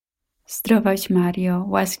Zdrowaś Mario,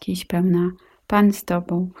 łaskiś pełna, Pan z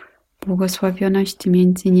Tobą, błogosławionaś Ty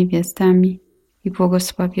między niewiastami i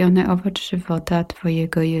błogosławiony owoc żywota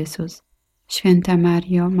Twojego Jezus. Święta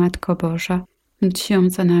Mario, Matko Boża, módl się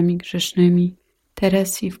za nami grzesznymi,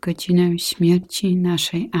 teraz i w godzinę śmierci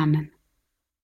naszej. Amen.